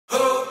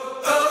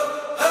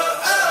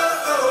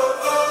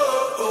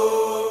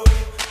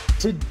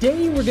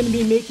Today we're going to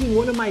be making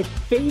one of my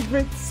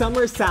favorite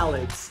summer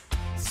salads,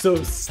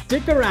 so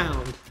stick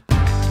around.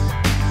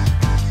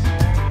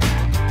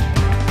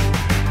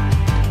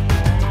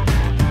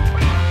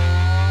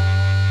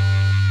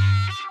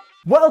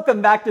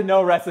 Welcome back to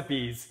No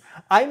Recipes.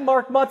 I'm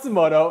Mark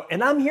Matsumoto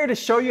and I'm here to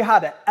show you how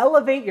to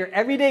elevate your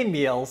everyday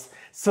meals,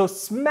 so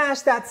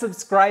smash that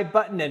subscribe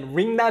button and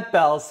ring that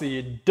bell so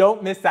you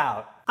don't miss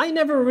out. I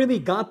never really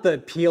got the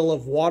appeal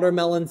of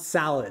watermelon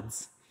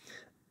salads.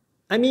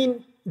 I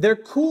mean, they're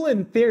cool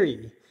in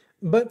theory,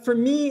 but for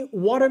me,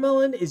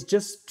 watermelon is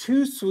just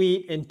too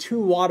sweet and too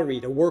watery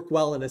to work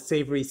well in a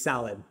savory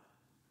salad.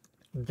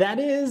 That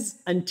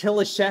is, until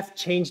a chef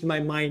changed my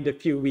mind a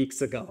few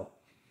weeks ago.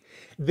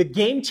 The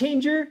game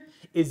changer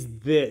is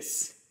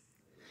this.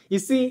 You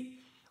see,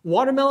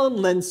 watermelon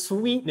lends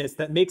sweetness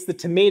that makes the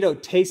tomato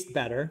taste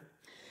better,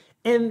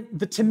 and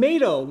the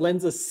tomato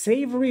lends a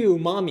savory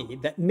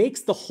umami that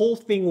makes the whole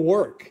thing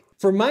work.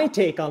 For my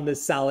take on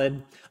this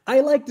salad,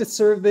 I like to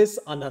serve this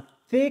on a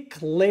thick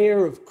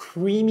layer of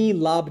creamy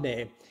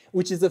labneh,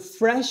 which is a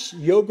fresh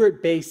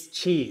yogurt-based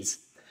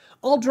cheese.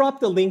 I'll drop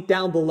the link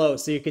down below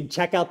so you can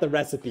check out the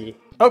recipe.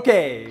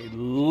 Okay,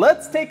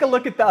 let's take a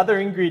look at the other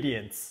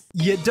ingredients.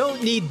 You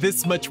don't need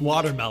this much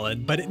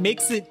watermelon, but it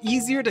makes it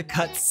easier to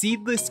cut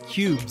seedless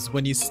cubes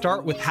when you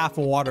start with half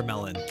a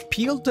watermelon.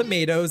 Peeled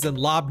tomatoes and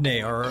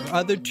labneh are our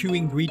other two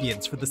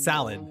ingredients for the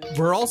salad.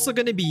 We're also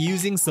going to be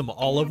using some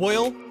olive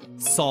oil,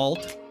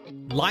 salt,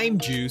 lime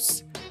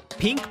juice,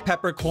 pink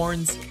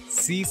peppercorns,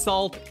 sea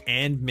salt,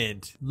 and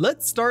mint.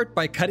 Let's start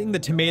by cutting the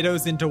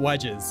tomatoes into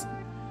wedges.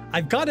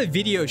 I've got a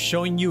video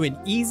showing you an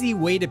easy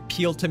way to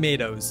peel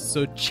tomatoes,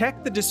 so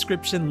check the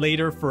description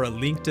later for a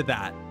link to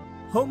that.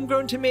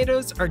 Homegrown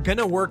tomatoes are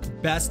gonna work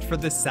best for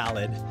this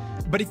salad,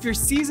 but if your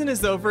season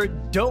is over,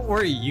 don't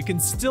worry, you can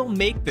still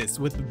make this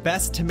with the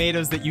best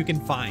tomatoes that you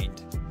can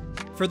find.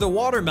 For the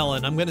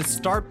watermelon, I'm gonna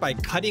start by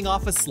cutting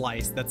off a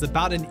slice that's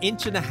about 1.5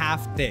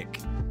 inches thick.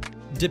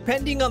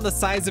 Depending on the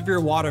size of your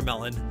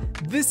watermelon,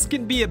 this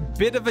can be a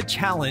bit of a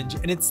challenge,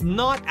 and it's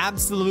not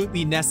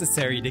absolutely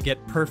necessary to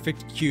get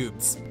perfect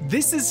cubes.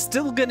 This is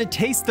still gonna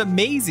taste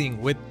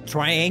amazing with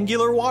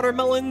triangular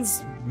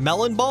watermelons,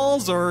 melon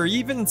balls, or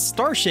even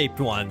star-shaped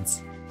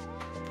ones.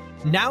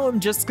 Now I'm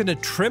just gonna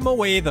trim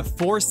away the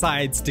 4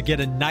 sides to get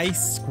a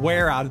nice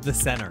square out of the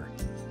center.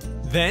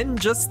 Then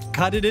just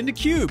cut it into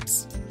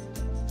cubes.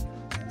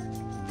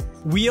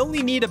 We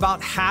only need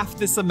about half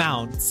this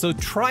amount, so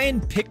try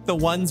and pick the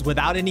ones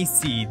without any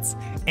seeds,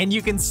 and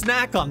you can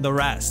snack on the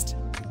rest.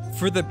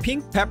 For the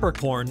pink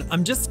peppercorn,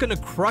 I'm just gonna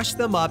crush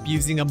them up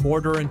using a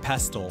mortar and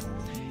pestle.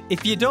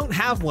 If you don't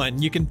have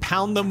one, you can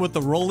pound them with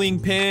a rolling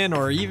pin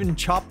or even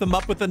chop them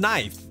up with a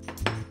knife.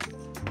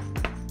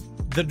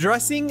 The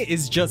dressing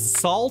is just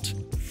salt,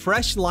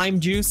 fresh lime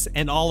juice,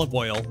 and olive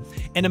oil,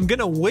 and I'm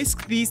gonna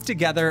whisk these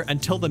together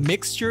until the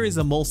mixture is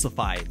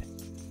emulsified.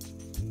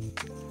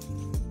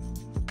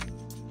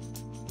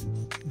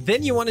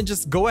 Then you want to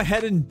just go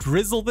ahead and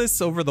drizzle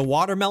this over the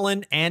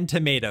watermelon and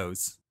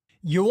tomatoes.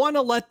 You want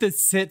to let this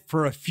sit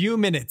for a few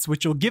minutes,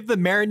 which will give the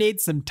marinade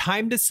some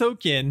time to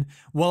soak in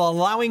while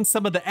allowing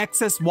some of the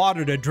excess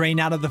water to drain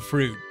out of the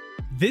fruit.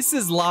 This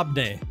is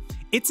labneh.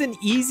 It's an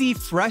easy,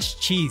 fresh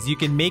cheese you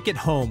can make at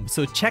home,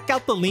 so check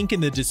out the link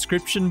in the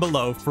description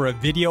below for a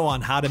video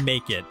on how to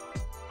make it.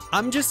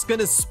 I'm just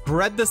going to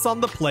spread this on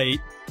the plate,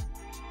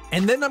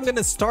 and then I'm going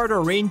to start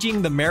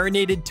arranging the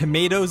marinated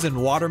tomatoes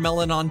and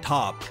watermelon on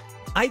top.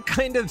 I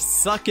kind of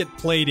suck at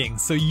plating,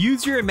 so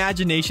use your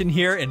imagination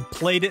here and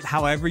plate it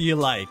however you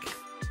like.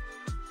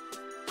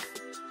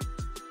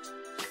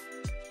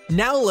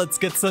 Now let's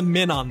get some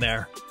mint on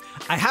there.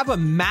 I have a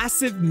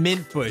massive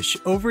mint bush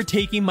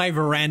overtaking my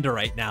veranda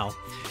right now,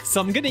 so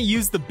I'm gonna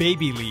use the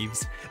baby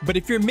leaves, but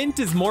if your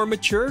mint is more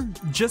mature,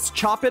 just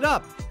chop it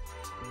up.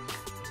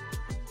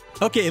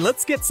 Okay,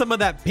 let's get some of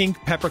that pink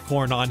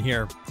peppercorn on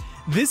here.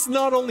 This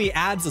not only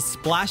adds a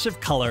splash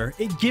of color,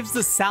 it gives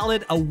the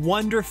salad a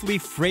wonderfully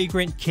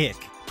fragrant kick.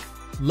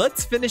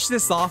 Let's finish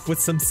this off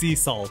with some sea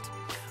salt.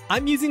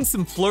 I'm using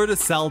some fleur de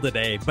sel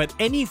today, but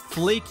any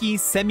flaky,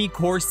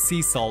 semi-coarse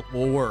sea salt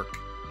will work.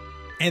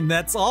 And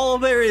that's all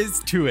there is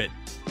to it.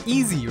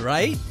 Easy,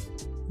 right?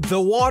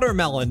 The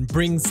watermelon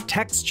brings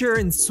texture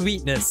and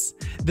sweetness.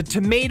 The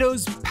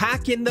tomatoes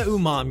pack in the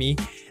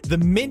umami. The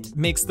mint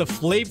makes the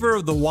flavor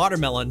of the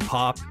watermelon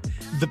pop.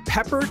 The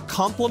pepper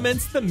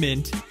complements the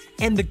mint,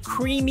 and the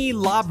creamy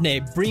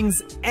labneh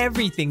brings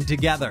everything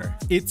together.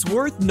 It's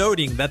worth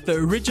noting that the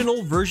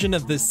original version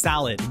of this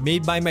salad,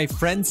 made by my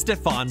friend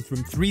Stefan from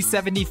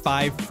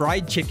 375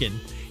 Fried Chicken,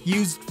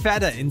 used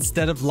feta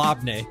instead of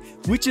labneh,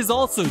 which is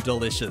also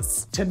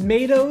delicious.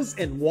 Tomatoes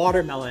and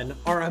watermelon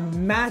are a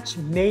match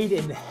made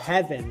in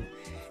heaven,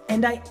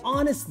 and I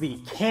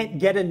honestly can't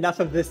get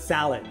enough of this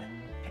salad.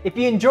 If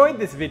you enjoyed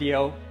this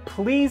video,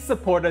 please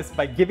support us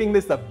by giving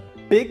this a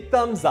big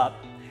thumbs up.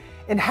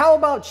 And how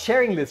about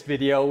sharing this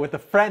video with a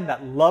friend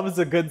that loves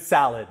a good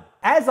salad?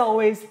 As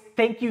always,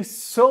 thank you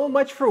so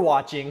much for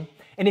watching.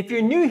 And if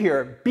you're new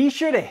here, be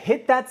sure to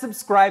hit that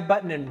subscribe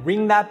button and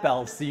ring that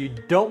bell so you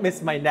don't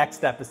miss my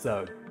next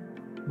episode.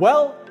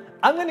 Well,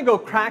 I'm gonna go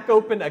crack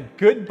open a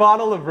good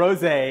bottle of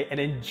rosé and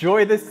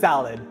enjoy this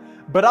salad,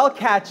 but I'll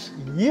catch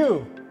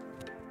you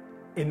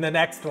in the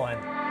next one.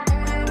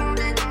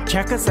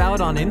 Check us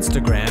out on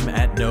Instagram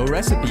at No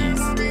Recipes.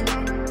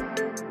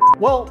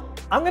 Well,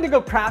 I'm gonna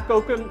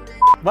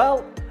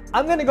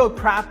go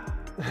crack